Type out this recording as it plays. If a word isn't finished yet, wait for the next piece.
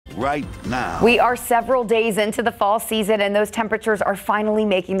right now. We are several days into the fall season, and those temperatures are finally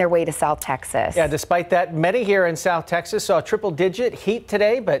making their way to South Texas. Yeah, despite that, many here in South Texas saw triple-digit heat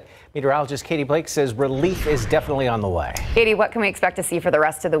today, but meteorologist Katie Blake says relief is definitely on the way. Katie, what can we expect to see for the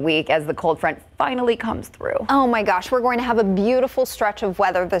rest of the week as the cold front finally comes through? Oh my gosh, we're going to have a beautiful stretch of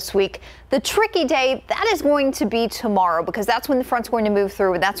weather this week. The tricky day, that is going to be tomorrow, because that's when the front's going to move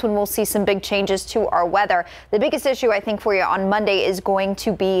through, and that's when we'll see some big changes to our weather. The biggest issue, I think, for you on Monday is going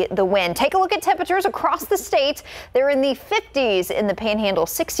to be the wind. Take a look at temperatures across the state. They're in the 50s in the Panhandle,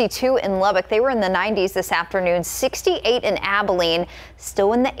 62 in Lubbock. They were in the 90s this afternoon, 68 in Abilene,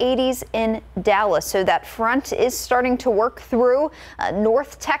 still in the 80s in Dallas. So that front is starting to work through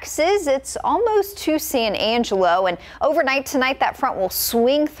North Texas. It's almost to San Angelo, and overnight tonight that front will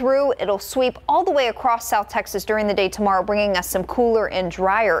swing through. It'll sweep all the way across South Texas during the day tomorrow, bringing us some cooler and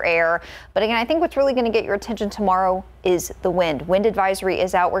drier air. But again, I think what's really going to get your attention tomorrow is the wind. Wind advisory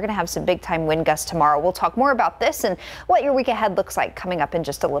is out. We're going to have some big time wind gusts tomorrow. We'll talk more about this and what your week ahead looks like coming up in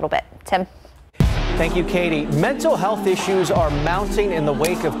just a little bit. Tim. Thank you, Katie. Mental health issues are mounting in the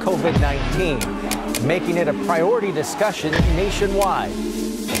wake of COVID-19, making it a priority discussion nationwide.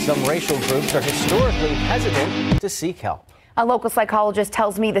 Some racial groups are historically hesitant to seek help. A local psychologist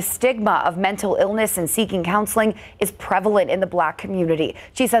tells me the stigma of mental illness and seeking counseling is prevalent in the Black community.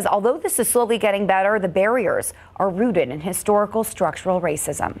 She says although this is slowly getting better, the barriers are rooted in historical structural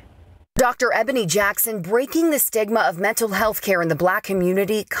racism. Dr. Ebony Jackson breaking the stigma of mental health care in the Black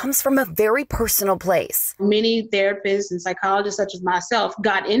community comes from a very personal place. Many therapists and psychologists such as myself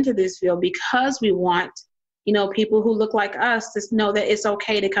got into this field because we want, people who look like us to know that it's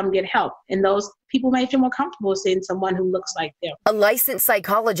okay to come get help. And those people may feel more comfortable seeing someone who looks like them. A licensed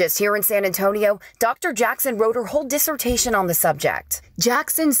psychologist here in San Antonio, Dr. Jackson wrote her whole dissertation on the subject.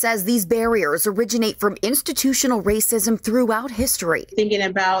 Jackson says these barriers originate from institutional racism throughout history. Thinking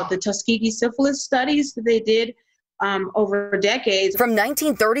about the Tuskegee syphilis studies that they did over decades. From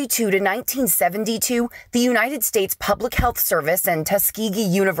 1932 to 1972, the United States Public Health Service and Tuskegee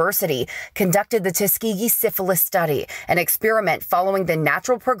University conducted the Tuskegee syphilis study, an experiment following the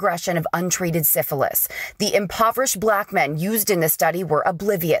natural progression of untreated syphilis. The impoverished Black men used in the study were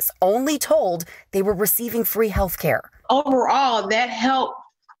oblivious, only told they were receiving free health care. Overall, that helped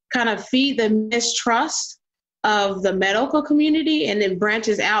kind of feed the mistrust of the medical community, and then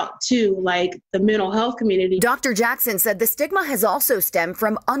branches out to the mental health community. Dr. Jackson said the stigma has also stemmed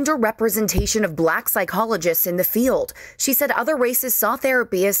from underrepresentation of Black psychologists in the field. She said other races saw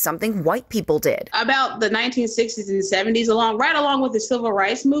therapy as something white people did. About the 1960s and 70s, right along with the civil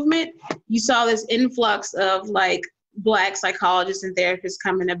rights movement, you saw this influx of Black psychologists and therapists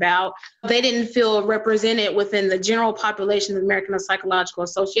coming about. They didn't feel represented within the general population of the American Psychological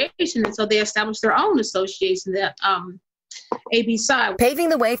Association, and so they established their own association, the ABSI. Paving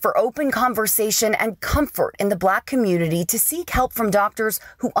the way for open conversation and comfort in the Black community to seek help from doctors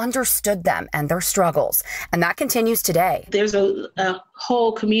who understood them and their struggles. And that continues today. There's a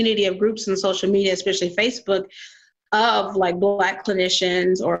whole community of groups on social media, especially Facebook, of Black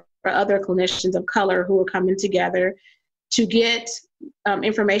clinicians or other clinicians of color who are coming together to get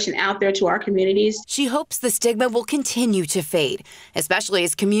information out there to our communities. She hopes the stigma will continue to fade, especially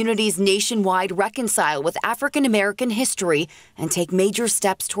as communities nationwide reconcile with African American history and take major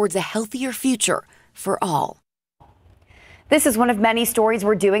steps towards a healthier future for all. This is one of many stories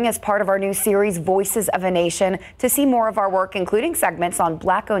we're doing as part of our new series, Voices of a Nation. To see more of our work, including segments on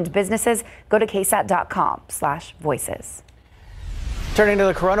Black-owned businesses, go to ksat.com/voices. Turning to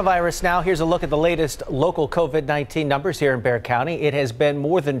the coronavirus now, here's a look at the latest local COVID-19 numbers here in Bexar County. It has been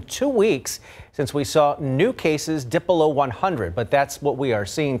more than 2 weeks since we saw new cases dip below 100, but that's what we are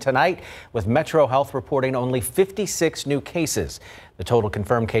seeing tonight, with Metro Health reporting only 56 new cases. The total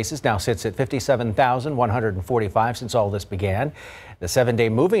confirmed cases now sits at 57,145 since all this began. The 7-day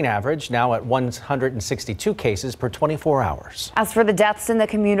moving average now at 162 cases per 24 hours. As for the deaths in the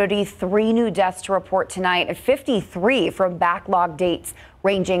community, 3 new deaths to report tonight, and 53 from backlog dates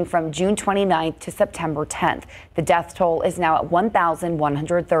ranging from June 29th to September 10th. The death toll is now at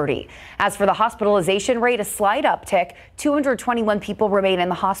 1,130. As for the hospitalization rate, a slight uptick. 221 people remain in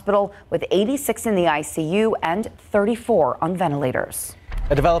the hospital, with 86 in the ICU and 34 on ventilators.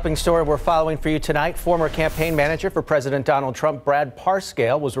 A developing story we're following for you tonight. Former campaign manager for President Donald Trump, Brad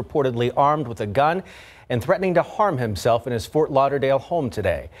Parscale, was reportedly armed with a gun and threatening to harm himself in his Fort Lauderdale home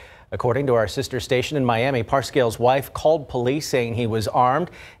today. According to our sister station in Miami, Parscale's wife called police saying he was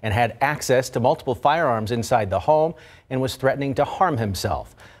armed and had access to multiple firearms inside the home and was threatening to harm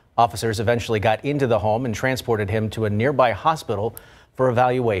himself. Officers eventually got into the home and transported him to a nearby hospital for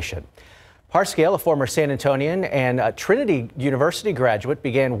evaluation. Parscale, a former San Antonian and a Trinity University graduate,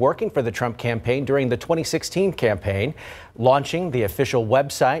 began working for the Trump campaign during the 2016 campaign, launching the official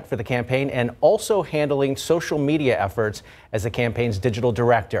website for the campaign and also handling social media efforts as the campaign's digital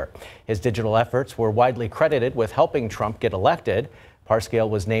director. His digital efforts were widely credited with helping Trump get elected. Parscale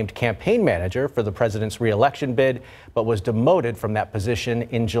was named campaign manager for the president's re-election bid, but was demoted from that position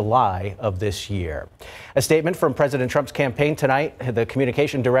in July of this year. A statement from President Trump's campaign tonight. The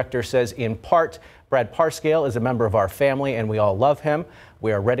communication director says, in part, Brad Parscale is a member of our family and we all love him.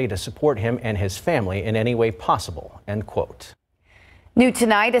 We are ready to support him and his family in any way possible, end quote. New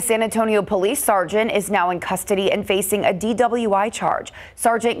tonight, a San Antonio police sergeant is now in custody and facing a DWI charge.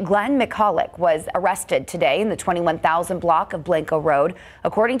 Sergeant Glenn McCulloch was arrested today in the 21,000 block of Blanco Road.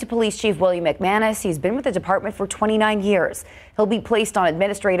 According to Police Chief William McManus, he's been with the department for 29 years. He'll be placed on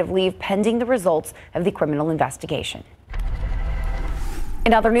administrative leave pending the results of the criminal investigation.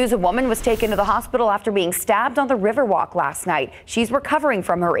 In other news, a woman was taken to the hospital after being stabbed on the Riverwalk last night. She's recovering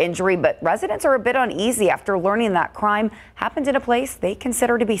from her injury, but residents are a bit uneasy after learning that crime happened in a place they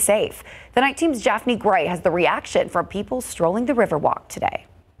consider to be safe. The night team's Daphne Gray has the reaction from people strolling the Riverwalk today.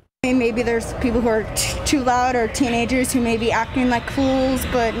 Maybe there's people who are too loud or teenagers who may be acting like fools,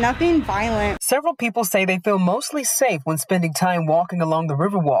 but nothing violent. Several people say they feel mostly safe when spending time walking along the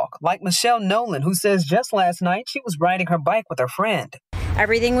Riverwalk, like Michelle Nolan, who says just last night she was riding her bike with her friend.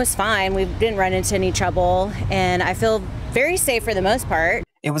 Everything was fine. We didn't run into any trouble, and I feel very safe for the most part.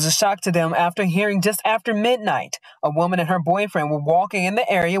 It was a shock to them after hearing just after midnight a woman and her boyfriend were walking in the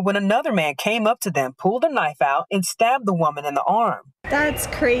area when another man came up to them, pulled a knife out, and stabbed the woman in the arm. That's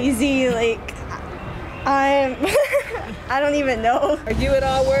crazy. Like, I don't even know. Are you at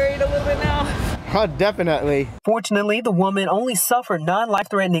all worried a little bit now? Definitely. Fortunately, the woman only suffered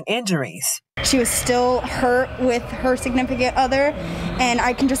non-life-threatening injuries. She was still hurt with her significant other, and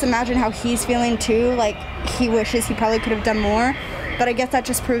I can just imagine how he's feeling too. Like, he wishes he probably could have done more. But I guess that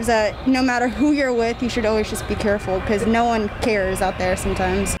just proves that no matter who you're with, you should always just be careful because no one cares out there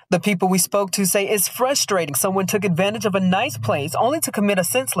sometimes. The people we spoke to say it's frustrating someone took advantage of a nice place only to commit a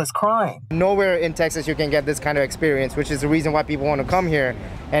senseless crime. Nowhere in Texas you can get this kind of experience, which is the reason why people want to come here.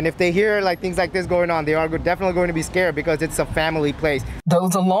 And if they hear like things like this going on, they are definitely going to be scared because it's a family place.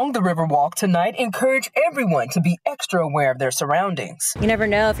 Those along the Riverwalk tonight encourage everyone to be extra aware of their surroundings. You never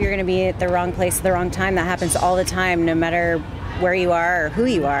know if you're going to be at the wrong place at the wrong time. That happens all the time, no matter where you are or who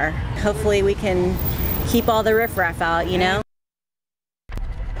you are. Hopefully we can keep all the riffraff out, you know?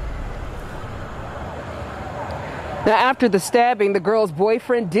 Now, after the stabbing, the girl's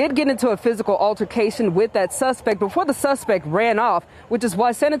boyfriend did get into a physical altercation with that suspect before the suspect ran off, which is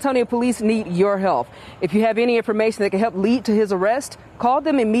why San Antonio police need your help. If you have any information that can help lead to his arrest, call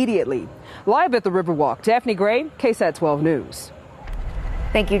them immediately. Live at the Riverwalk, Daphne Gray, KSAT 12 News.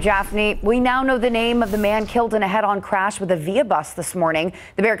 Thank you, Daphne. We now know the name of the man killed in a head-on crash with a Via bus this morning.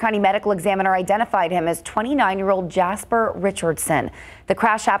 The Bexar County Medical Examiner identified him as 29-year-old Jasper Richardson. The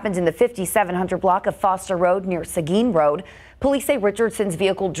crash happened in the 5700 block of Foster Road near Seguin Road. Police say Richardson's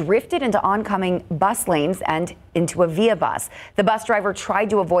vehicle drifted into oncoming bus lanes and into a Via bus. The bus driver tried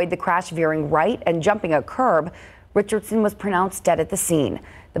to avoid the crash, veering right and jumping a curb. Richardson was pronounced dead at the scene.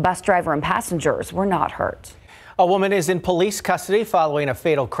 The bus driver and passengers were not hurt. A woman is in police custody following a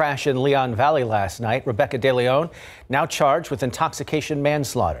fatal crash in Leon Valley last night. Rebecca De Leon now charged with intoxication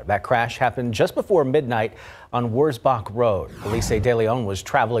manslaughter. That crash happened just before midnight on Wurzbach Road. Police say De Leon was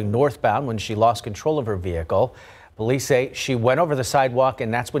traveling northbound when she lost control of her vehicle. Police say she went over the sidewalk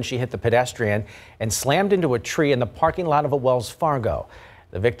and that's when she hit the pedestrian and slammed into a tree in the parking lot of a Wells Fargo.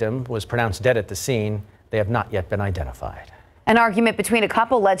 The victim was pronounced dead at the scene. They have not yet been identified. An argument between a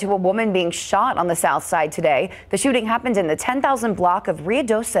couple led to a woman being shot on the south side today. The shooting happened in the 10,000 block of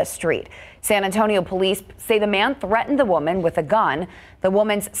Ruidosa Street. San Antonio police say the man threatened the woman with a gun. The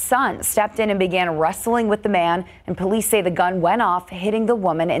woman's son stepped in and began wrestling with the man, and police say the gun went off, hitting the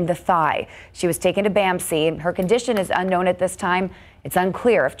woman in the thigh. She was taken to BAMC. Her condition is unknown at this time. It's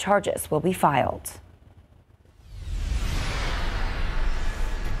unclear if charges will be filed.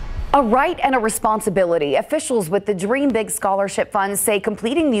 A right and a responsibility. Officials with the Dream Big Scholarship Fund say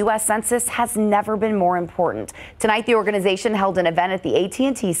completing the U.S. Census has never been more important. Tonight, the organization held an event at the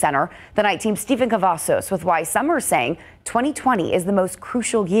AT&T Center. The night team Stephen Cavazos with why some are saying 2020 is the most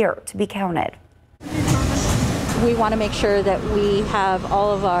crucial year to be counted. We want to make sure that we have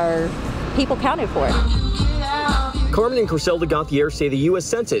all of our people counted for. Carmen and Griselda Gauthier say the U.S.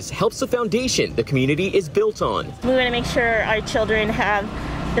 Census helps the foundation the community is built on. We want to make sure our children have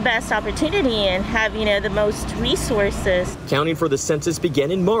the best opportunity and have, the most resources. Counting for the census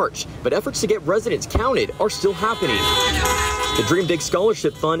began in March, but efforts to get residents counted are still happening. The Dream Big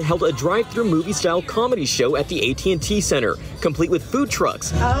Scholarship Fund held a drive-through movie-style comedy show at the AT&T Center, complete with food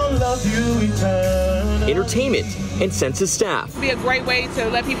trucks, I'll love you eternally, entertainment, and census staff. It'd be a great way to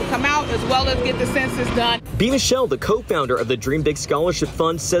let people come out as well as get the census done. B. Michelle, the co-founder of the Dream Big Scholarship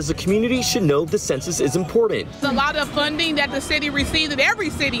Fund, says the community should know the census is important. A lot of funding that the city receives, and every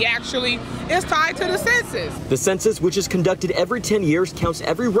city actually, is tied to the census. The census, which is conducted every 10 years, counts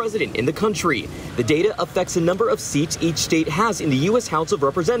every resident in the country. The data affects the number of seats each state has in the U.S. House of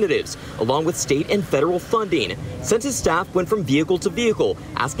Representatives, along with state and federal funding. Census staff went from vehicle to vehicle,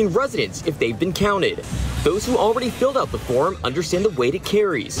 asking residents if they've been counted. Those who already filled out the form understand the weight it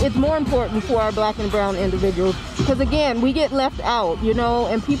carries. It's more important for our black and brown individuals because, again, we get left out,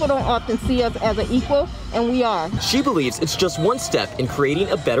 and people don't often see us as an equal, and we are. She believes it's just one step in creating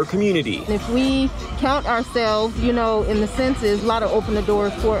a better community. If we count ourselves, in the census, a lot of open the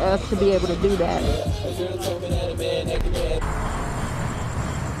doors for us to be able to do that.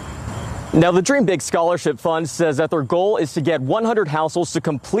 Now, the Dream Big Scholarship Fund says that their goal is to get 100 households to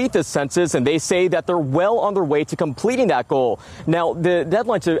complete the census, and they say that they're well on their way to completing that goal. Now, the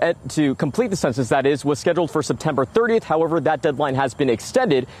deadline to complete the census, that is, was scheduled for September 30th. However, that deadline has been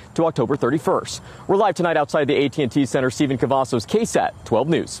extended to October 31st. We're live tonight outside the AT&T Center. Stephen Cavazos, KSAT 12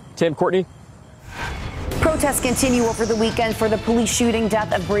 News. Tim, Courtney. Protests continue over the weekend for the police shooting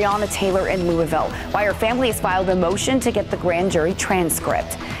death of Breonna Taylor in Louisville, while her family has filed a motion to get the grand jury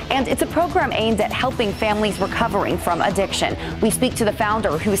transcript. And it's a program aimed at helping families recovering from addiction. We speak to the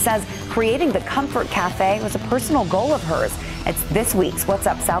founder, who says creating the Comfort Cafe was a personal goal of hers. It's this week's What's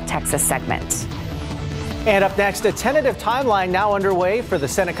Up South Texas segment. And up next, a tentative timeline now underway for the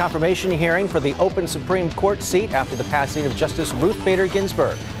Senate confirmation hearing for the open Supreme Court seat after the passing of Justice Ruth Bader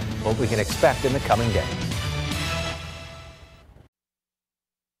Ginsburg. What we can expect in the coming days.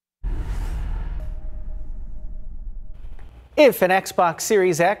 If an Xbox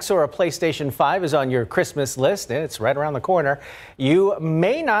Series X or a PlayStation 5 is on your Christmas list, and it's right around the corner, you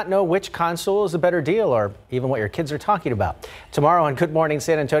may not know which console is a better deal or even what your kids are talking about. Tomorrow on Good Morning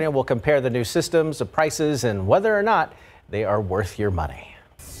San Antonio, we'll compare the new systems, the prices, and whether or not they are worth your money.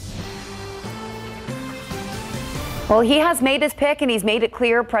 Well, he has made his pick, and he's made it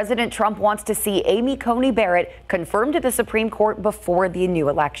clear President Trump wants to see Amy Coney Barrett confirmed to the Supreme Court before the new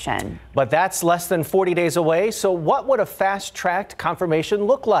election. But that's less than 40 days away. So what would a fast-tracked confirmation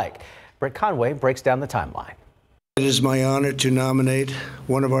look like? Britt Conway breaks down the timeline. It is my honor to nominate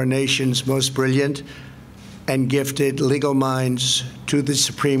one of our nation's most brilliant and gifted legal minds to the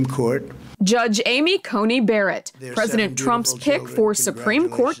Supreme Court. Judge Amy Coney Barrett, President Trump's pick for Supreme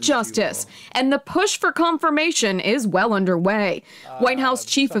Court Justice, and the push for confirmation is well underway. White House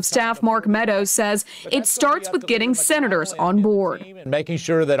Chief of Staff Mark Meadows says it starts with getting senators on board. Making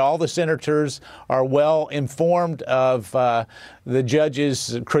sure that all the senators are well informed of the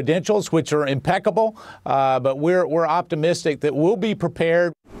judge's credentials, which are impeccable, but we're optimistic that we'll be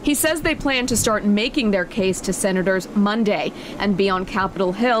prepared. He says they plan to start making their case to senators Monday and be on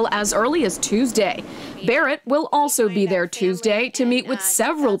Capitol Hill as early as Tuesday. Barrett will also be there Tuesday to meet with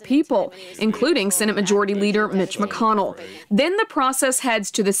several people, including Senate Majority Leader Mitch McConnell. Then the process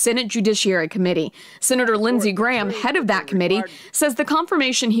heads to the Senate Judiciary Committee. Senator Lindsey Graham, head of that committee, says the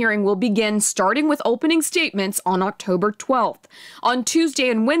confirmation hearing will begin starting with opening statements on October 12th. On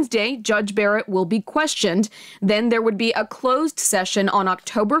Tuesday and Wednesday, Judge Barrett will be questioned. Then there would be a closed session on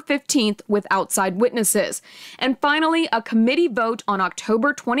October 15th with outside witnesses. And finally, a committee vote on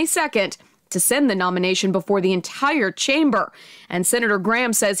October 22nd to send the nomination before the entire chamber. And Senator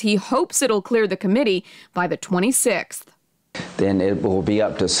Graham says he hopes it'll clear the committee by the 26th. Then it will be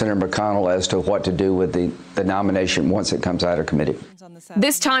up to Senator McConnell as to what to do with the nomination once it comes out of committee.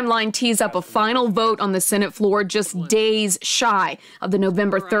 This timeline tees up a final vote on the Senate floor just days shy of the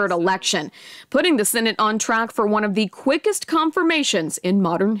November 3rd election, putting the Senate on track for one of the quickest confirmations in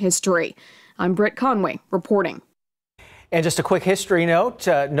modern history. I'm Britt Conway reporting. And just a quick history note,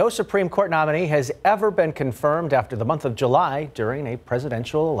 no Supreme Court nominee has ever been confirmed after the month of July during a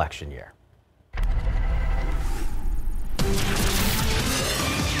presidential election year.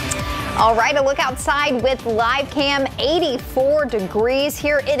 All right, a look outside with live cam, 84 degrees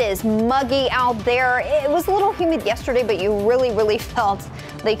here. It is muggy out there. It was a little humid yesterday, but you really felt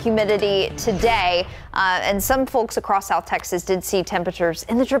the humidity today. And some folks across South Texas did see temperatures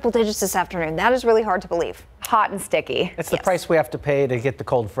in the triple digits this afternoon. That is really hard to believe. Hot and sticky. It's the price we have to pay to get the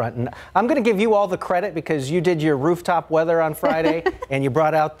cold front. And I'm going to give you all the credit because you did your rooftop weather on Friday and you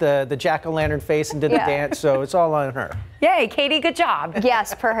brought out the jack-o'-lantern face and did the dance. So it's all on her. Yay, Katie, good job.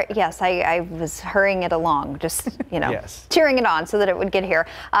 Yes, I was hurrying it along, just, cheering it on so that it would get here.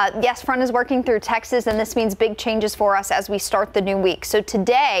 Yes, front is working through Texas, and this means big changes for us as we start the new week. So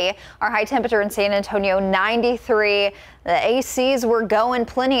today, our high temperature in San Antonio, 93. The ACs were going,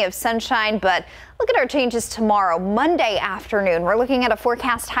 plenty of sunshine, but look at our changes tomorrow, Monday afternoon. We're looking at a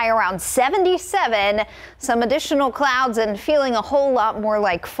forecast high around 77, some additional clouds and feeling a whole lot more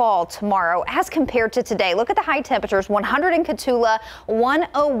like fall tomorrow as compared to today. Look at the high temperatures, 100 in Cotulla,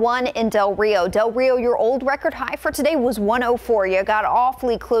 101 in Del Rio. Del Rio, your old record high for today was 104. You got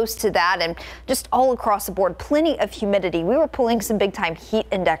awfully close to that, and just all across the board, plenty of humidity. We were pulling some big time heat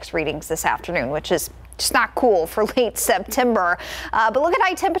index readings this afternoon, which is just not cool for late September. But look at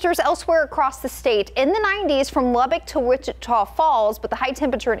high temperatures elsewhere across the state. In the 90s from Lubbock to Wichita Falls, but the high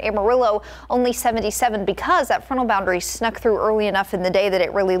temperature in Amarillo only 77 because that frontal boundary snuck through early enough in the day that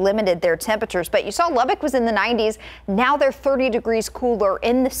it really limited their temperatures. But you saw Lubbock was in the 90s. Now they're 30 degrees cooler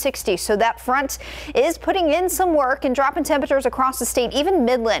in the 60s. So that front is putting in some work and dropping temperatures across the state. Even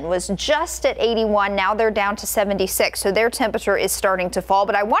Midland was just at 81. Now they're down to 76. So their temperature is starting to fall.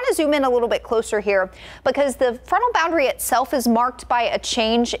 But I want to zoom in a little bit closer here, because the frontal boundary itself is marked by a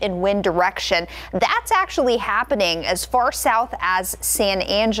change in wind direction. That's actually happening as far south as San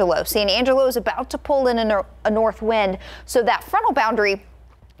Angelo. San Angelo is about to pull in a north wind, so that frontal boundary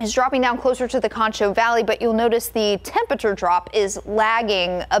is dropping down closer to the Concho Valley, but you'll notice the temperature drop is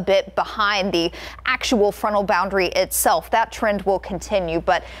lagging a bit behind the actual frontal boundary itself. That trend will continue,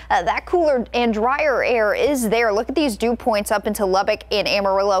 but that cooler and drier air is there. Look at these dew points up into Lubbock and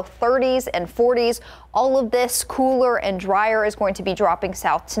Amarillo, 30s and 40s. All of this cooler and drier is going to be dropping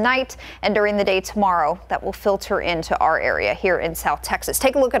south tonight and during the day tomorrow. That will filter into our area here in South Texas.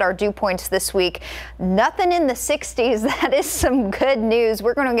 Take a look at our dew points this week. Nothing in the 60s. That is some good news.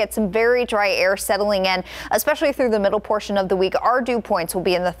 We're going to get some very dry air settling in, especially through the middle portion of the week. Our dew points will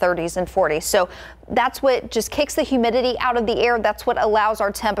be in the 30s and 40s. So that's what just kicks the humidity out of the air. That's what allows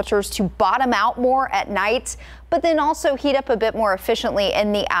our temperatures to bottom out more at night, but then also heat up a bit more efficiently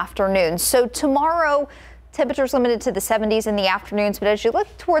in the afternoon. So tomorrow, temperatures limited to the 70s in the afternoons, but as you look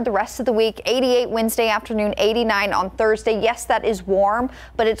toward the rest of the week, 88 Wednesday afternoon, 89 on Thursday. Yes, that is warm,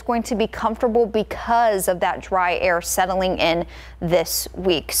 but it's going to be comfortable because of that dry air settling in this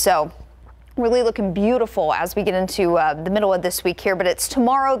week. So really looking beautiful as we get into the middle of this week here, but it's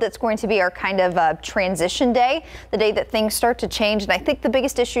tomorrow that's going to be our kind of transition day, the day that things start to change. And I think the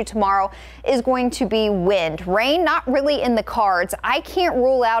biggest issue tomorrow is going to be wind. Rain, not really in the cards. I can't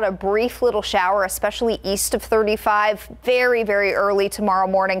rule out a brief little shower, especially east of 35, very, very early tomorrow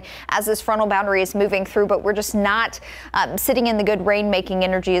morning as this frontal boundary is moving through, but we're just not sitting in the good rain-making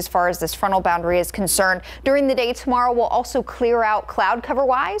energy as far as this frontal boundary is concerned. During the day tomorrow, we'll also clear out cloud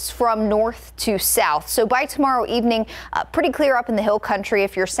cover-wise from north to south. So by tomorrow evening, pretty clear up in the hill country.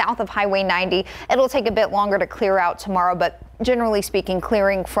 If you're south of Highway 90, it'll take a bit longer to clear out tomorrow, but generally speaking,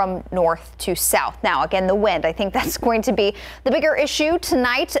 clearing from north to south. Now, again, the wind, I think that's going to be the bigger issue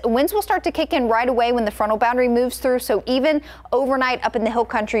tonight. Winds will start to kick in right away when the frontal boundary moves through. So even overnight up in the hill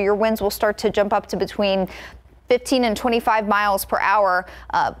country, your winds will start to jump up to between 15 and 25 miles per hour.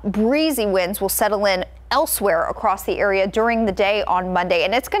 Breezy winds will settle in elsewhere across the area during the day on Monday,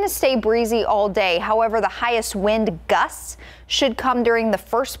 and it's going to stay breezy all day. However, the highest wind gusts should come during the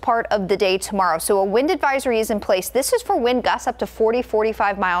first part of the day tomorrow. So a wind advisory is in place. This is for wind gusts up to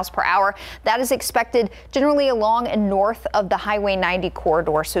 40-45 miles per hour. That is expected generally along and north of the Highway 90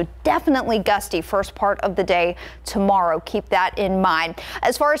 corridor. So definitely gusty first part of the day tomorrow. Keep that in mind.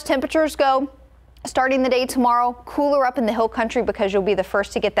 As far as temperatures go, starting the day tomorrow, cooler up in the hill country because you'll be the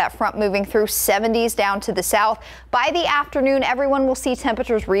first to get that front moving through, 70s down to the south. By the afternoon, everyone will see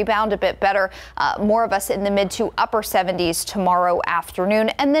temperatures rebound a bit better. More of us in the mid to upper 70s tomorrow afternoon,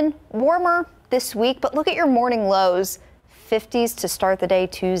 and then warmer this week. But look at your morning lows, 50s to start the day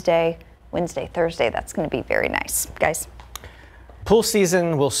Tuesday, Wednesday, Thursday. That's going to be very nice, guys. Pool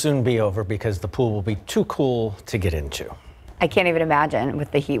season will soon be over because the pool will be too cool to get into. I can't even imagine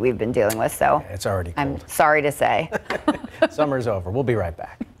with the heat we've been dealing with, so it's already cold. I'm sorry to say. Summer's over. We'll be right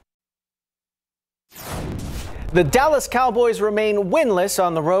back. The Dallas Cowboys remain winless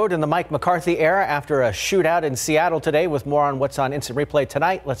on the road in the Mike McCarthy era after a shootout in Seattle today. With more on what's on Instant Replay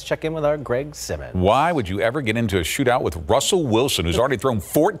tonight, let's check in with our Greg Simmons. Why would you ever get into a shootout with Russell Wilson, who's already thrown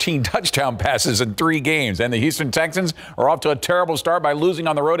 14 touchdown passes in 3 games? And the Houston Texans are off to a terrible start by losing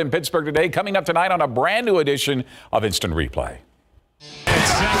on the road in Pittsburgh today. Coming up tonight on a brand new edition of Instant Replay.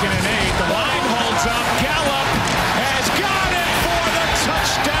 It's 2nd and 8. The line holds up. Gallup has got it for the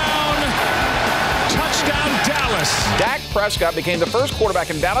touchdown. Touchdown Dallas. Dak Prescott became the first quarterback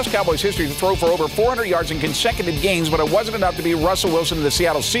in Dallas Cowboys history to throw for over 400 yards in consecutive games, but it wasn't enough to beat Russell Wilson and the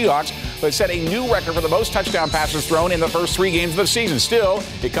Seattle Seahawks, but set a new record for the most touchdown passes thrown in the first 3 games of the season. Still,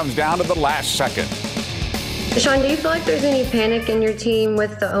 it comes down to the last second. Sean, do you feel like there's any panic in your team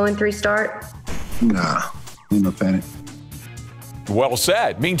with the 0-3 start? Nah, ain't no panic. Well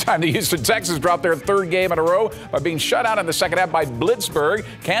said. Meantime, the Houston Texans dropped their 3rd game in a row by being shut out in the second half by Blitzburg.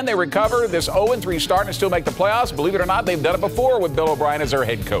 Can they recover this 0-3 start and still make the playoffs? Believe it or not, they've done it before with Bill O'Brien as their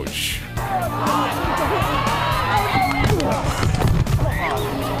head coach.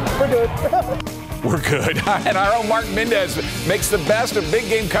 We're good. We're good. And our own Mark Mendez makes the best of big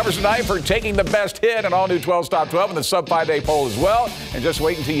game coverage tonight for taking the best hit and all new 12's Top 12 in the sub 5-day poll as well. And just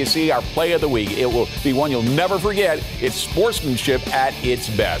wait until you see our play of the week. It will be one you'll never forget. It's sportsmanship at its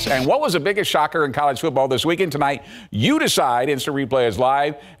best. And what was the biggest shocker in college football this weekend? Tonight, you decide. Instant Replay is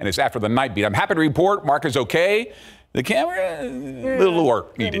live, and it's after the night beat. I'm happy to report Mark is okay. The camera, a little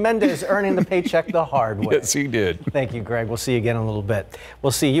work needed. Mendez earning the paycheck the hard way. Yes, he did. Thank you, Greg. We'll see you again in a little bit.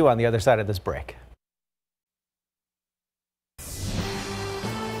 We'll see you on the other side of this break.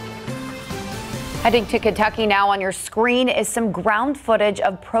 Heading to Kentucky now, on your screen is some ground footage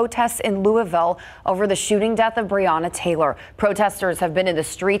of protests in Louisville over the shooting death of Breonna Taylor. Protesters have been in the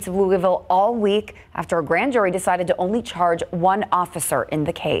streets of Louisville all week after a grand jury decided to only charge 1 officer in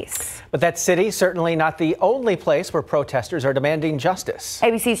the case. But that city certainly not the only place where protesters are demanding justice.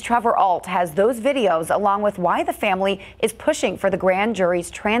 ABC's Trevor Ault has those videos along with why the family is pushing for the grand jury's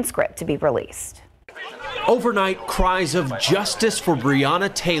transcript to be released. Overnight, cries of justice for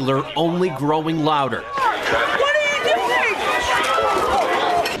Breonna Taylor only growing louder.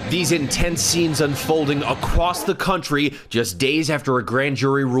 These intense scenes unfolding across the country just days after a grand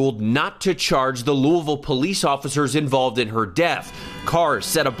jury ruled not to charge the Louisville police officers involved in her death. Cars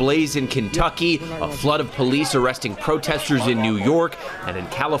set ablaze in Kentucky, a flood of police arresting protesters in New York, and in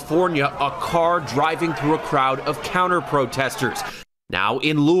California, a car driving through a crowd of counter-protesters. Now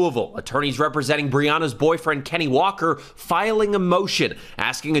in Louisville, attorneys representing Breonna's boyfriend Kenny Walker filing a motion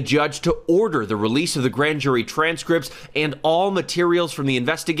asking a judge to order the release of the grand jury transcripts and all materials from the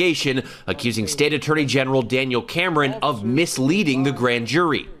investigation, accusing State Attorney General Daniel Cameron of misleading the grand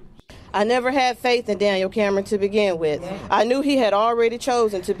jury. I never had faith in Daniel Cameron to begin with. I knew he had already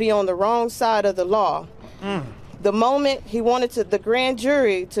chosen to be on the wrong side of the law. The moment he wanted the grand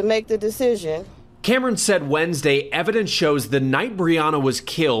jury to make the decision. Cameron said Wednesday evidence shows the night Breonna was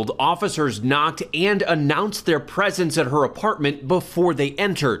killed, officers knocked and announced their presence at her apartment before they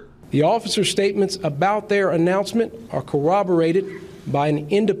entered. The officers' statements about their announcement are corroborated by an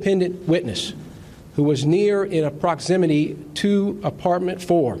independent witness who was near in a proximity to apartment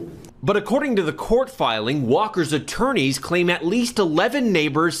 4. But according to the court filing, Walker's attorneys claim at least 11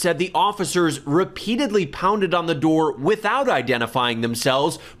 neighbors said the officers repeatedly pounded on the door without identifying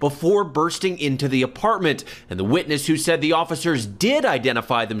themselves before bursting into the apartment. And the witness who said the officers did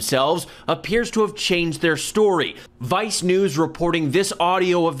identify themselves appears to have changed their story. Vice News reporting this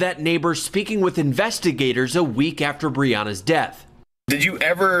audio of that neighbor speaking with investigators a week after Breonna's death. Did you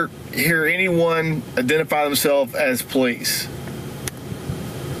ever hear anyone identify themselves as police?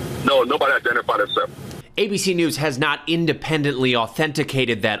 No, nobody identified themselves. ABC News has not independently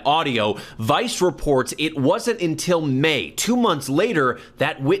authenticated that audio. Vice reports it wasn't until May, 2 months later,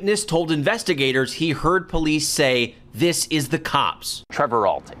 that witness told investigators he heard police say, "This is the cops." Trevor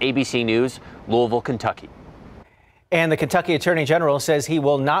Ault, ABC News, Louisville, Kentucky. And the Kentucky Attorney General says he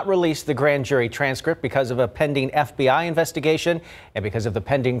will not release the grand jury transcript because of a pending FBI investigation and because of the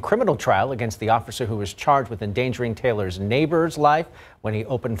pending criminal trial against the officer who was charged with endangering Taylor's neighbor's life when he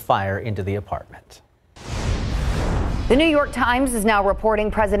opened fire into the apartment. The New York Times is now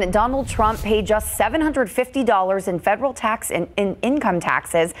reporting President Donald Trump paid just $750 in federal tax and in income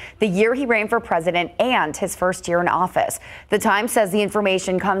taxes the year he ran for president and his first year in office. The Times says the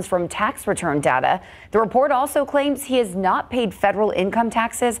information comes from tax return data. The report also claims he has not paid federal income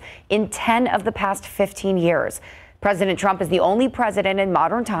taxes in 10 of the past 15 years. President Trump is the only president in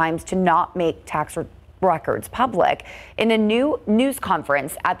modern times to not make tax records public. In a new news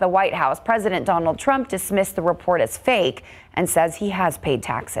conference at the White House, President Donald Trump dismissed the report as fake and says he has paid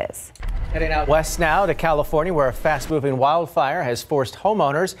taxes. Heading out west now to California, where a fast-moving wildfire has forced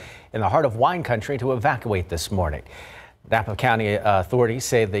homeowners in the heart of wine country to evacuate this morning. Napa County authorities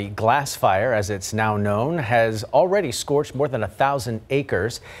say the Glass Fire, as it's now known, has already scorched more than 1,000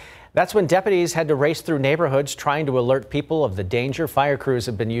 acres. That's when deputies had to race through neighborhoods trying to alert people of the danger. Fire crews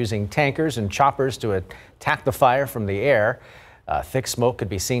have been using tankers and choppers to attack the fire from the air. Thick smoke could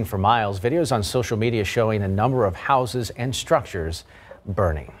be seen for miles. Videos on social media showing a number of houses and structures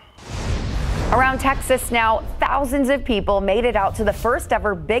burning. Around Texas now, thousands of people made it out to the first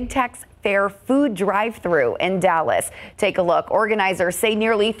ever Big Tex Fair food drive-through in Dallas. Take a look. Organizers say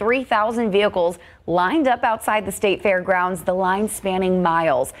nearly 3,000 vehicles lined up outside the state fairgrounds, the line spanning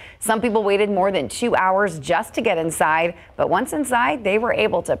miles. Some people waited more than 2 hours just to get inside, but once inside, they were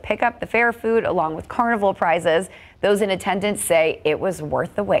able to pick up the fair food along with carnival prizes. Those in attendance say it was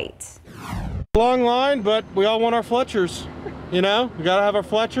worth the wait. Long line, but we all want our Fletchers. You know, we gotta have our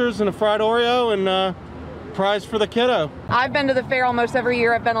Fletchers and a fried Oreo and prize for the kiddo. I've been to the fair almost every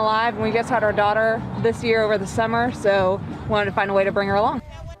year I've been alive, and we just had our daughter this year over the summer, so wanted to find a way to bring her along.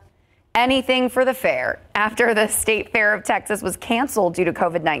 Anything for the fair. After the State Fair of Texas was canceled due to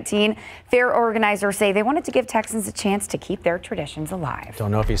COVID-19, fair organizers say they wanted to give Texans a chance to keep their traditions alive.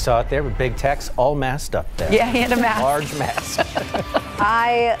 Don't know if you saw it there, but Big Tex all masked up there. Yeah, he had a mask. Large mask.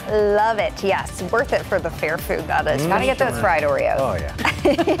 I love it. Yes, worth it for the fair food, that is. Gotta get those fried Oreos. Oh,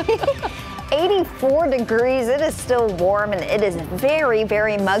 yeah. 84 degrees. It is still warm and it is very,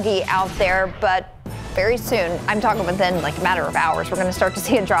 very muggy out there, but very soon, I'm talking within like a matter of hours, we're going to start to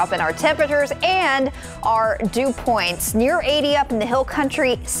see a drop in our temperatures and our dew points. Near 80 up in the hill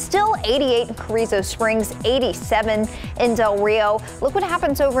country, still 88 in Carrizo Springs, 87 in Del Rio. Look what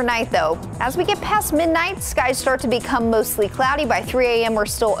happens overnight though. As we get past midnight, skies start to become mostly cloudy. By 3 a.m. we're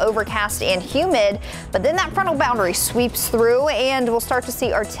still overcast and humid, but then that frontal boundary sweeps through and we'll start to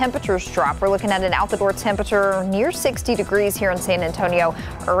see our temperatures drop. We're looking at an out-the-door temperature near 60 degrees here in San Antonio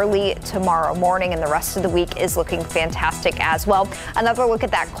early tomorrow morning, and the rest of the week is looking fantastic as well. Another look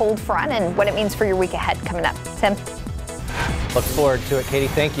at that cold front and what it means for your week ahead coming up. Tim. Look forward to it, Katie.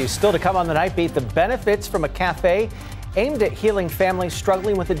 Thank you. Still to come on the Nightbeat, the benefits from a cafe aimed at healing families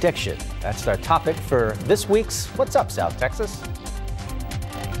struggling with addiction. That's our topic for this week's What's Up, South Texas.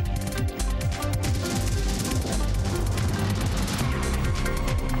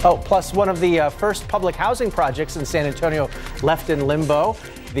 Oh, plus one of the first public housing projects in San Antonio left in limbo,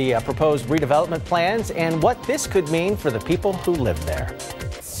 the proposed redevelopment plans, and what this could mean for the people who live there.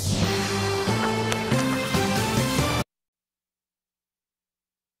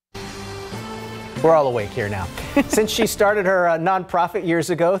 We're all awake here now. Since she started her nonprofit years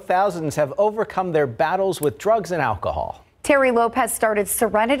ago, thousands have overcome their battles with drugs and alcohol. Terry Lopez started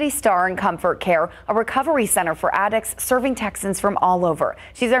Serenity Star and Comfort Care, a recovery center for addicts serving Texans from all over.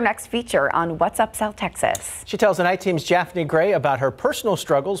 She's our next feature on What's Up, South Texas. She tells the Night Team's Japhanie Gray about her personal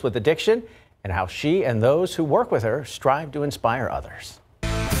struggles with addiction and how she and those who work with her strive to inspire others.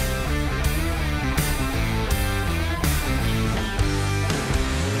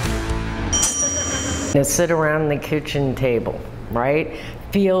 To sit around the kitchen table, right?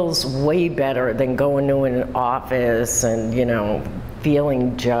 Feels way better than going to an office and, you know,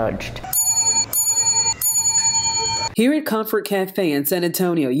 feeling judged. Here at Comfort Cafe in San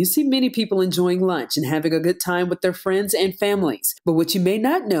Antonio, you see many people enjoying lunch and having a good time with their friends and families. But what you may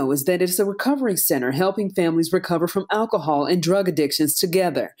not know is that it's a recovery center helping families recover from alcohol and drug addictions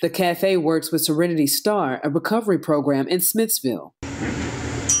together. The cafe works with Serenity Star, a recovery program in Smithsville.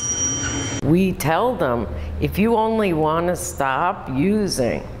 We tell them, if you only want to stop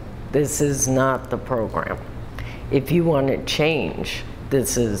using, this is not the program. If you want to change,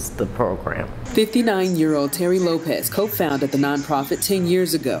 this is the program. 59-year-old Terry Lopez co-founded the nonprofit 10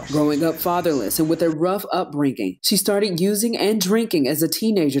 years ago. Growing up fatherless and with a rough upbringing, she started using and drinking as a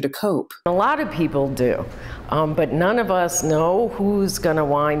teenager to cope. A lot of people do, but none of us know who's going to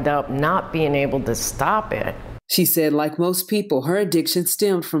wind up not being able to stop it. She said, like most people, her addiction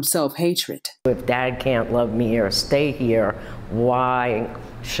stemmed from self-hatred. If dad can't love me or stay here, why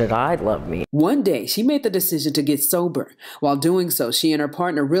should I love me? One day, she made the decision to get sober. While doing so, she and her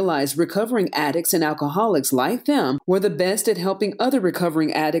partner realized recovering addicts and alcoholics like them were the best at helping other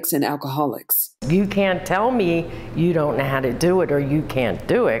recovering addicts and alcoholics. You can't tell me you don't know how to do it or you can't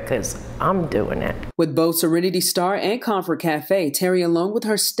do it, because I'm doing it. With both Serenity Star and Comfort Cafe, Terry, along with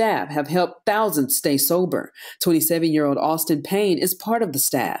her staff, have helped thousands stay sober. 27-year-old Austin Payne is part of the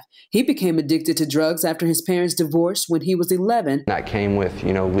staff. He became addicted to drugs after his parents divorced when he was 11. That came with,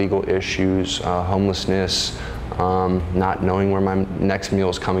 legal issues, homelessness, not knowing where my next meal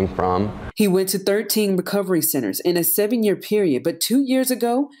is coming from. He went to 13 recovery centers in a 7-year period, but 2 years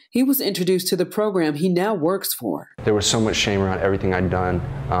ago, he was introduced to the program he now works for. There was so much shame around everything I'd done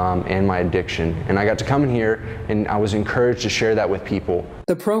and my addiction. And I got to come in here and I was encouraged to share that with people.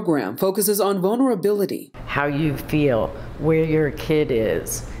 The program focuses on vulnerability. How you feel, where your kid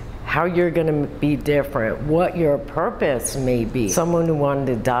is, how you're going to be different, what your purpose may be. Someone who wanted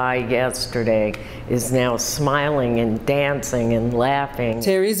to die yesterday is now smiling and dancing and laughing.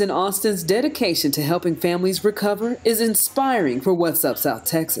 Terry's and Austin's dedication to helping families recover is inspiring for What's Up South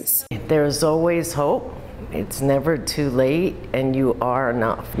Texas. There's always hope. It's never too late, and you are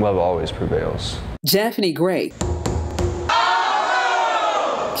enough. Love always prevails. Japhanie Gray,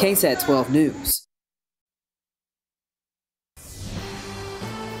 KSAT 12 News.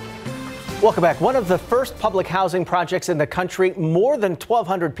 Welcome back. One of the first public housing projects in the country, more than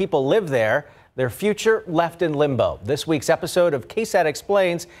 1,200 people live there. Their future left in limbo. This week's episode of KSAT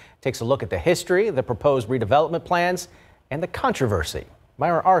Explains takes a look at the history, the proposed redevelopment plans, and the controversy.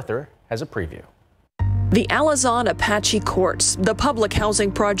 Myra Arthur has a preview. The Alazan Apache Courts, the public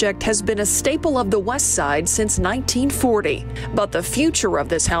housing project, has been a staple of the West Side since 1940. But the future of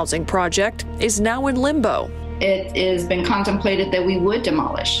this housing project is now in limbo. It has been contemplated that we would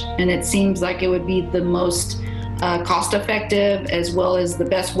demolish, and it seems like it would be the most cost-effective as well as the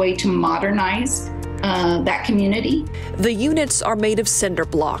best way to modernize that community. The units are made of cinder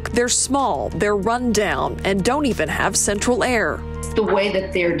block. They're small, they're run down, and don't even have central air. The way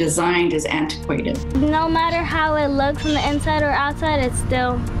that they're designed is antiquated. No matter how it looks from the inside or outside, it's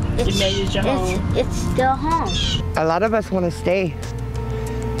still home. A lot of us want to stay.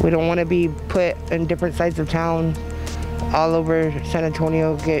 We don't want to be put in different sides of town, all over San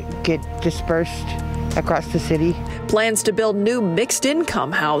Antonio, get dispersed across the city. Plans to build new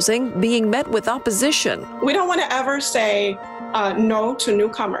mixed-income housing being met with opposition. We don't want to ever say no to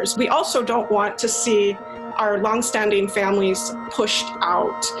newcomers. We also don't want to see our longstanding families pushed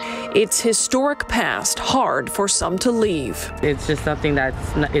out. Its historic past hard for some to leave. It's just something that's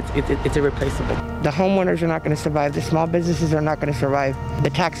it's irreplaceable. The homeowners are not going to survive. The small businesses are not going to survive. The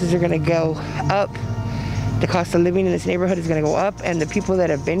taxes are going to go up. The cost of living in this neighborhood is going to go up, and the people that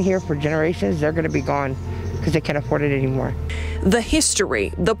have been here for generations, they're going to be gone because they can't afford it anymore. The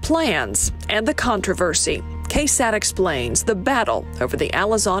history, the plans, and the controversy. KSAT Explains the battle over the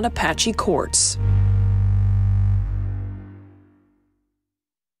Alazan Apache Courts.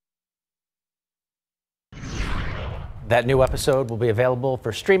 That new episode will be available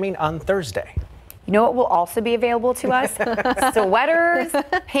for streaming on Thursday. You know what will also be available to us? Sweaters,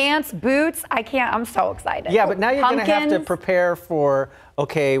 pants, boots. I'm so excited. Yeah, but now you're going to have to prepare for,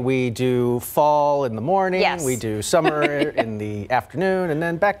 okay, we do fall in the morning, we do summer in the afternoon, and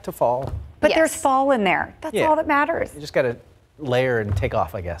then back to fall. But there's fall in there. That's all that matters. You just got to layer and take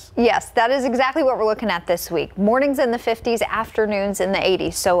off, I guess. Yes, that is exactly what we're looking at this week. Mornings in the 50s, afternoons in the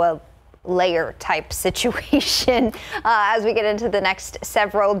 80s. So a layer type situation as we get into the next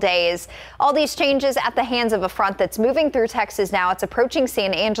several days. All these changes at the hands of a front that's moving through Texas now. It's approaching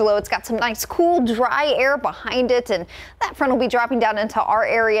San Angelo. It's got some nice cool dry air behind it, and that front will be dropping down into our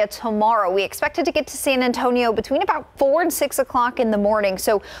area tomorrow. We expect it to get to San Antonio between about 4 and 6 o'clock in the morning.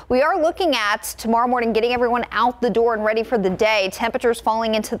 So we are looking at tomorrow morning getting everyone out the door and ready for the day. Temperatures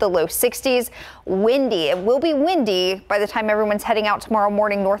falling into the low 60s. Windy. It will be windy by the time everyone's heading out tomorrow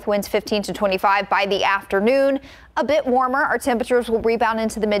morning. North winds 15 to 25 by the afternoon. A bit warmer. Our temperatures will rebound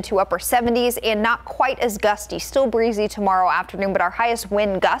into the mid to upper 70s and not quite as gusty. Still breezy tomorrow afternoon, but our highest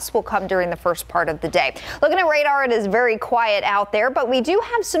wind gusts will come during the first part of the day. Looking at radar, it is very quiet out there, but we do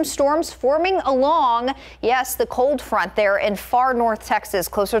have some storms forming along, yes, the cold front there in far north Texas,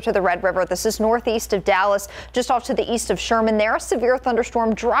 closer to the Red River. This is northeast of Dallas, just off to the east of Sherman there. A severe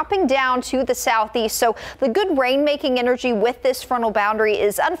thunderstorm dropping down to the southeast. So the good rain-making energy with this frontal boundary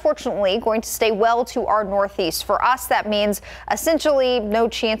is unfortunately going to stay well to our northeast. For us, that means essentially no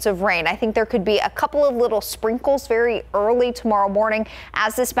chance of rain. I think there could be a couple of little sprinkles very early tomorrow morning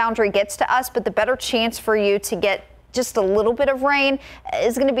as this boundary gets to us, but the better chance for you to get just a little bit of rain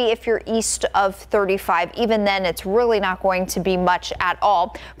is going to be if you're east of 35. Even then, it's really not going to be much at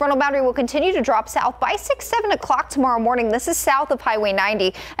all. Frontal boundary will continue to drop south by 6, 7 o'clock tomorrow morning. This is south of Highway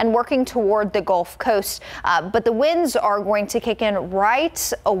 90 and working toward the Gulf Coast. But the winds are going to kick in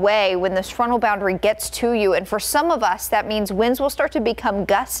right away when this frontal boundary gets to you. And for some of us, that means winds will start to become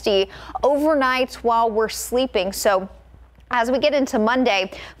gusty overnight while we're sleeping. So As we get into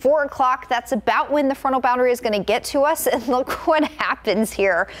Monday, 4 o'clock, that's about when the frontal boundary is going to get to us. And look what happens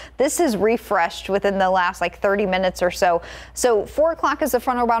here. This is refreshed within the last 30 minutes or so. So 4 o'clock as the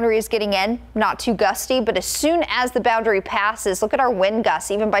frontal boundary is getting in, not too gusty, but as soon as the boundary passes, look at our wind gusts,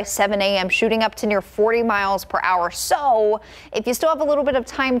 even by 7 a.m., shooting up to near 40 miles per hour. So if you still have a little bit of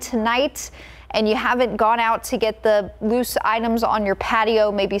time tonight, and you haven't gone out to get the loose items on your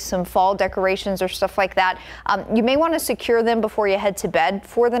patio, maybe some fall decorations or stuff like that, you may want to secure them before you head to bed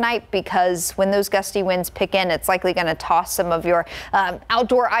for the night, because when those gusty winds pick in, it's likely going to toss some of your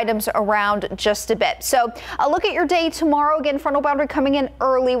outdoor items around just a bit. So a look at your day tomorrow. Again, frontal boundary coming in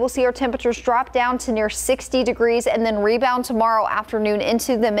early. We'll see our temperatures drop down to near 60 degrees and then rebound tomorrow afternoon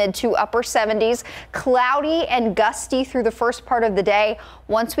into the mid to upper 70s. Cloudy and gusty through the first part of the day.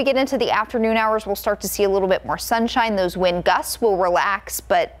 Once we get into the afternoon hours, we'll start to see a little bit more sunshine. Those wind gusts will relax,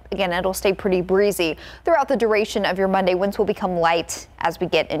 but again, it'll stay pretty breezy throughout the duration of your Monday. Winds will become light as we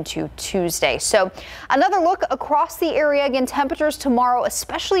get into Tuesday. So another look across the area. Again, temperatures tomorrow,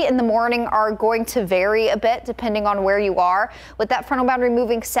 especially in the morning, are going to vary a bit depending on where you are. With that frontal boundary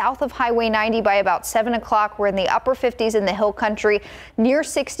moving south of Highway 90 by about 7 o'clock, we're in the upper 50s in the hill country, near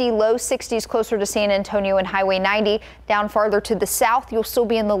 60, low 60s closer to San Antonio and Highway 90. Down farther to the south, you'll still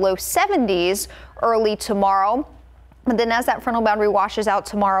be in the low 70s early tomorrow. But then as that frontal boundary washes out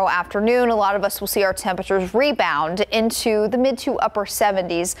tomorrow afternoon, a lot of us will see our temperatures rebound into the mid to upper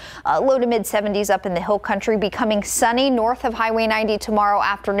 70s, low to mid 70s up in the hill country, becoming sunny north of Highway 90 tomorrow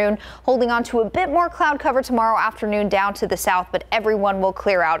afternoon, holding on to a bit more cloud cover tomorrow afternoon down to the south, but everyone will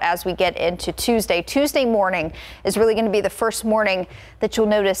clear out as we get into Tuesday. Tuesday morning is really going to be the first morning that you'll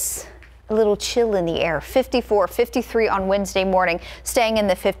notice a little chill in the air. 54, 53 on Wednesday morning, staying in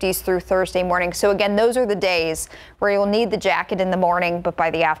the 50s through Thursday morning. So again, those are the days where you'll need the jacket in the morning, but by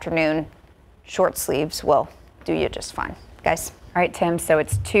the afternoon, short sleeves will do you just fine. Guys. All right, Tim, so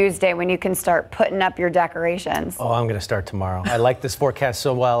it's Tuesday when you can start putting up your decorations. Oh, I'm going to start tomorrow. I like this forecast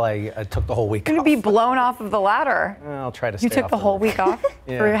so well, I took the whole week off. You're going to be blown off of the ladder. I'll try to stay off. You took the whole week off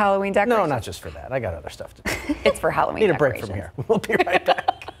for Halloween decorations? No, not just for that. I got other stuff to do. It's for Halloween decorations. Need a break from here. We'll be right back.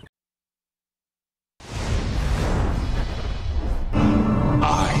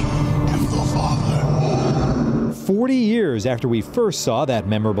 I am the Father. 40 years after we first saw that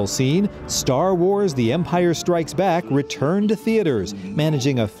memorable scene, Star Wars The Empire Strikes Back returned to theaters,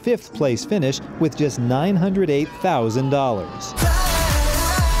 managing a 5th place finish with just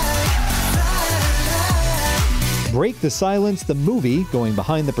 $908,000. Break the Silence, the movie, going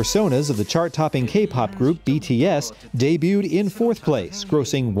behind the personas of the chart-topping K-pop group BTS, debuted in 4th place,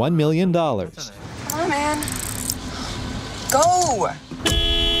 grossing $1 million. Come on, man. Go!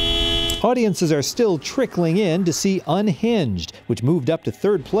 Audiences are still trickling in to see Unhinged, which moved up to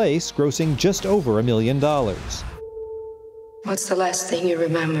 3rd place, grossing just over $1 million. What's the last thing you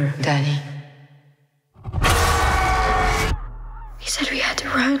remember, Danny? He said we had to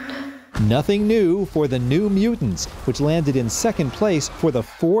run. Nothing new for The New Mutants, which landed in 2nd place for the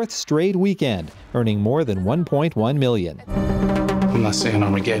 4th straight weekend, earning more than $1.1 million. I'm not saying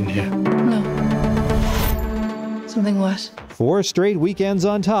Armageddon here. No. Something what? 4 straight weekends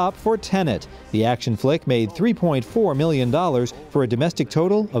on top for Tenet. The action flick made $3.4 million for a domestic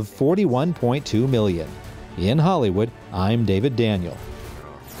total of $41.2 million. In Hollywood, I'm David Daniel.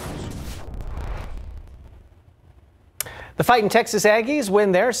 The Fighting Texas Aggies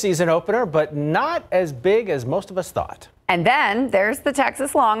win their season opener, but not as big as most of us thought. And then there's the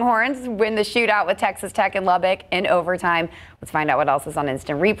Texas Longhorns win the shootout with Texas Tech and Lubbock in overtime. Let's find out what else is on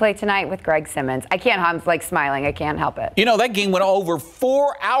Instant Replay tonight with Greg Simmons. I'm like smiling. I can't help it. You know, that game went over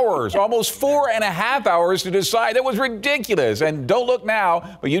 4 hours, almost 4.5 hours to decide. That was ridiculous. And don't look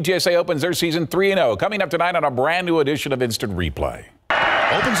now, but UTSA opens their season 3-0. Coming up tonight on a brand new edition of Instant Replay.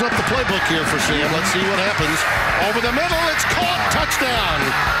 Opens up the playbook here for Sam. Let's see what happens. Over the middle, it's caught. Touchdown.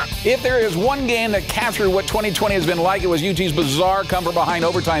 If there is one game that captured what 2020 has been like, it was UT's bizarre come-from-behind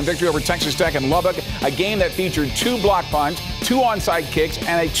overtime victory over Texas Tech and Lubbock, a game that featured 2 block punts, 2 onside kicks,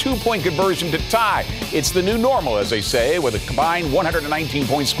 and a 2-point conversion to tie. It's the new normal, as they say, with a combined 119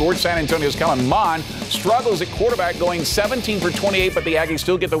 points scored. San Antonio's Kellen Mond struggles at quarterback, going 17 for 28, but the Aggies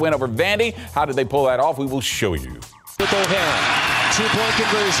still get the win over Vandy. How did they pull that off? We will show you. With O'Hara. 2-point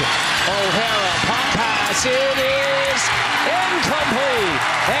conversion. O'Hara, pop pass. It is incomplete.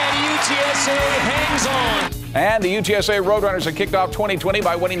 And UTSA hangs on. And the UTSA Roadrunners have kicked off 2020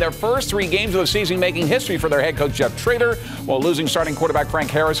 by winning their first 3 games of the season, making history for their head coach Jeff Trader, while losing starting quarterback Frank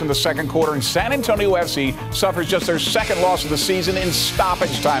Harris in the second quarter. And San Antonio FC suffers just their second loss of the season in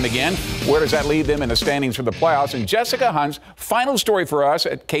stoppage time again. Where does that leave them in the standings for the playoffs? And Jessica Hunt's final story for us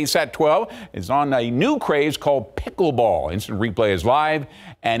at KSAT 12 is on a new craze called pickleball. Instant replay is live,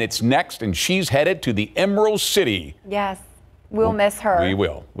 and it's next, and she's headed to the Emerald City. Yes, we'll miss her. We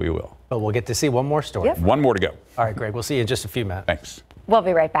will. But we'll get to see one more story. Yep. One more to go. All right, Greg, we'll see you in just a few minutes. Thanks. We'll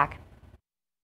be right back.